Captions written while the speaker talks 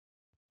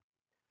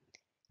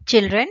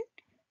Children,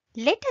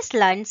 let us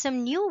learn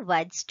some new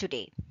words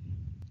today.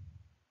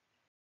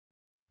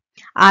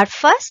 Our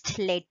first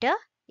letter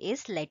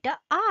is letter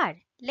R.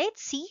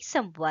 Let's see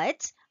some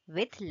words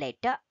with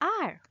letter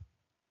R.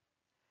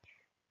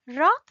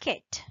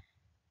 Rocket.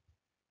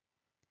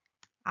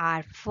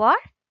 R for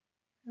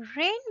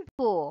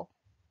rainbow.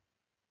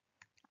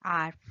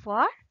 R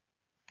for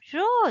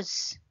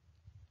rose.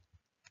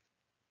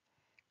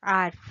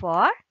 R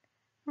for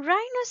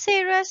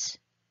rhinoceros.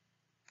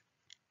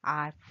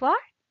 R for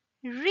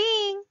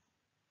ring.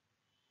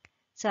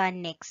 So our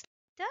next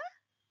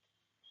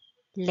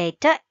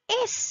letter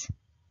S.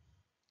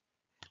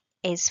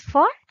 S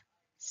for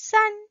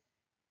sun.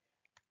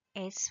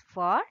 S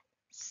for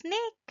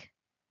snake.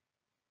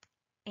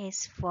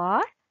 S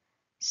for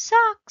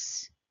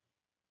socks.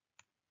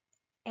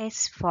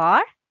 S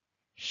for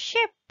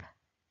ship.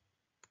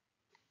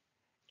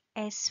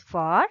 S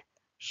for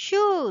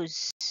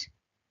shoes.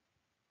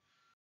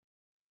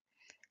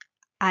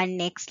 Our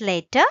next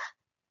letter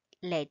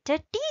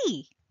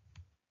T.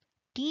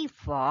 T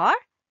for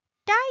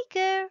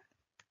tiger.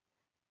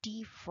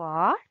 T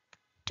for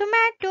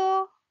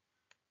tomato.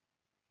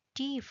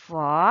 T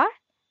for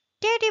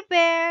teddy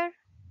bear.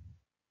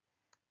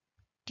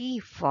 T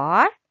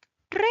for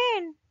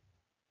train.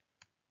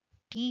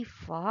 T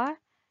for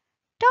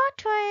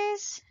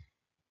tortoise.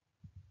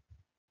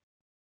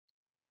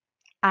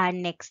 Our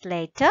next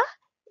letter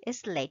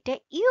is letter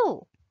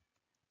U.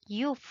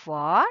 U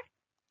for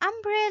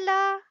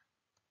umbrella.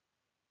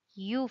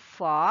 U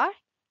for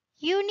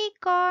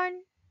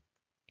unicorn.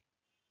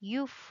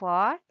 U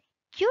for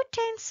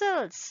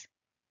utensils.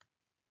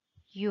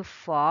 U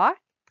for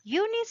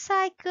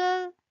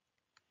unicycle.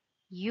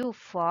 U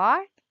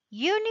for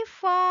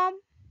uniform.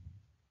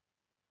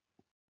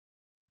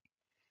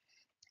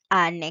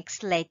 Our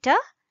next letter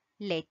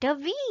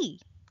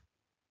V.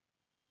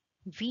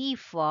 V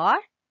for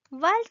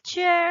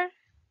vulture.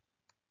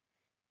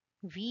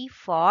 V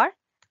for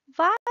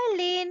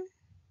violin.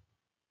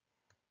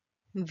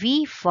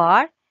 V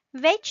for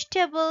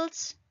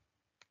vegetables.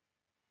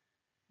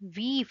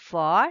 V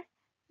for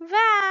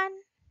van.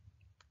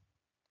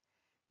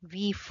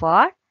 V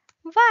for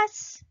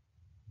bus.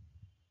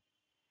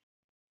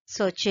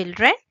 So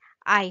children,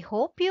 I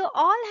hope you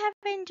all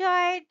have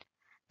enjoyed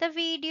the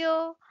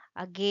video.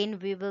 Again,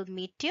 we will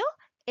meet you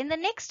in the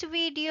next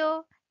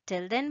video.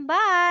 Till then,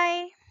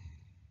 bye.